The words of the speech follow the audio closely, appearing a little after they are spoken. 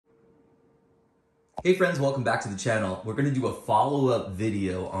Hey friends, welcome back to the channel. We're gonna do a follow-up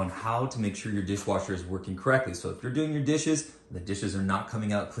video on how to make sure your dishwasher is working correctly. So if you're doing your dishes, the dishes are not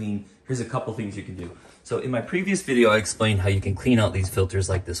coming out clean, here's a couple things you can do. So in my previous video, I explained how you can clean out these filters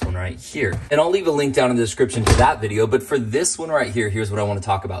like this one right here. And I'll leave a link down in the description to that video, but for this one right here, here's what I wanna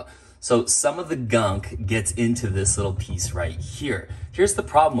talk about. So some of the gunk gets into this little piece right here. Here's the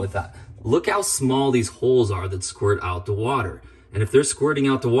problem with that. Look how small these holes are that squirt out the water. And if they're squirting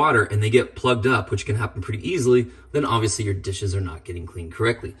out the water and they get plugged up, which can happen pretty easily, then obviously your dishes are not getting cleaned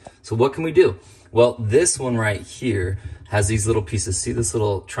correctly. So what can we do? Well, this one right here has these little pieces. See this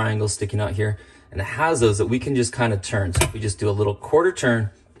little triangle sticking out here? And it has those that we can just kind of turn. So if we just do a little quarter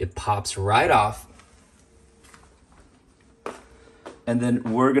turn, it pops right off. And then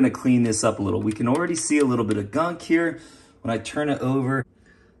we're gonna clean this up a little. We can already see a little bit of gunk here. When I turn it over,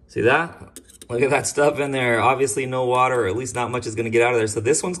 see that? Look at that stuff in there. Obviously no water, or at least not much is gonna get out of there. So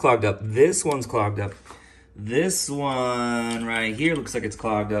this one's clogged up. This one's clogged up. This one right here looks like it's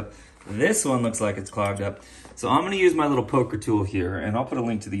clogged up. This one looks like it's clogged up. So I'm gonna use my little poker tool here, and I'll put a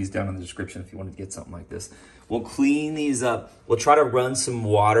link to these down in the description if you want to get something like this. We'll clean these up. We'll try to run some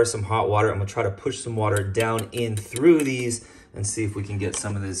water, some hot water, and we'll try to push some water down in through these and see if we can get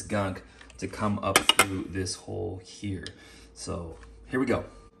some of this gunk to come up through this hole here. So here we go.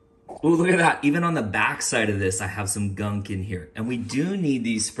 Oh, look at that. Even on the back side of this, I have some gunk in here. And we do need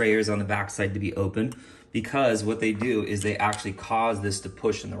these sprayers on the back side to be open because what they do is they actually cause this to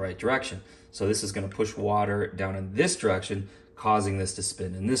push in the right direction. So this is going to push water down in this direction, causing this to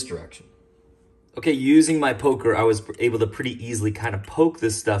spin in this direction. Okay, using my poker, I was able to pretty easily kind of poke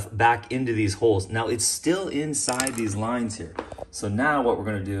this stuff back into these holes. Now it's still inside these lines here. So now what we're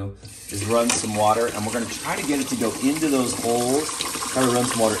gonna do is run some water, and we're gonna try to get it to go into those holes, try to run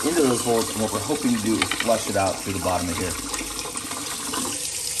some water into those holes, and what we're hoping to do is flush it out through the bottom of here.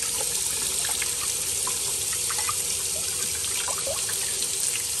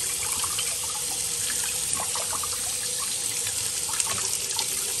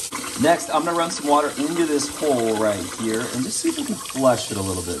 Next, I'm gonna run some water into this hole right here and just see if we can flush it a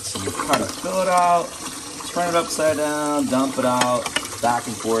little bit. So we kind of fill it out, turn it upside down, dump it out, back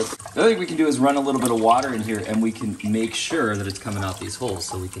and forth. The other thing we can do is run a little bit of water in here and we can make sure that it's coming out these holes.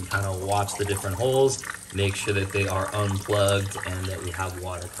 So we can kind of watch the different holes, make sure that they are unplugged and that we have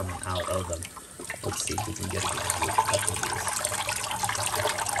water coming out of them. Let's see if we can get it out.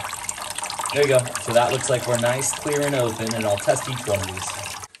 There you go. So that looks like we're nice, clear, and open, and I'll test each one of these.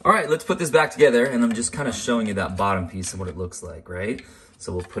 All right, let's put this back together, and I'm just kind of showing you that bottom piece and what it looks like, right?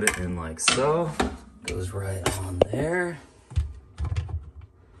 So we'll put it in like so. Goes right on there.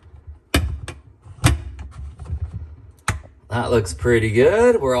 That looks pretty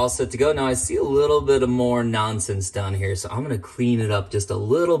good. We're all set to go. Now I see a little bit of more nonsense down here, so I'm gonna clean it up just a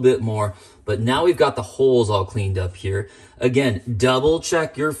little bit more. But now we've got the holes all cleaned up here. Again, double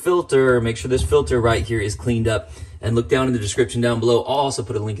check your filter. Make sure this filter right here is cleaned up. And look down in the description down below. I'll also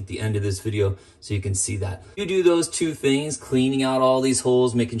put a link at the end of this video so you can see that. You do those two things, cleaning out all these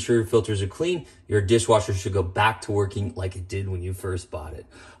holes, making sure your filters are clean, your dishwasher should go back to working like it did when you first bought it.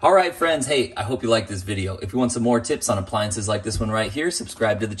 All right, friends. Hey, I hope you liked this video. If you want some more tips on appliances like this one right here,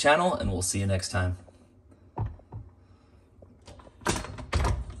 subscribe to the channel and we'll see you next time.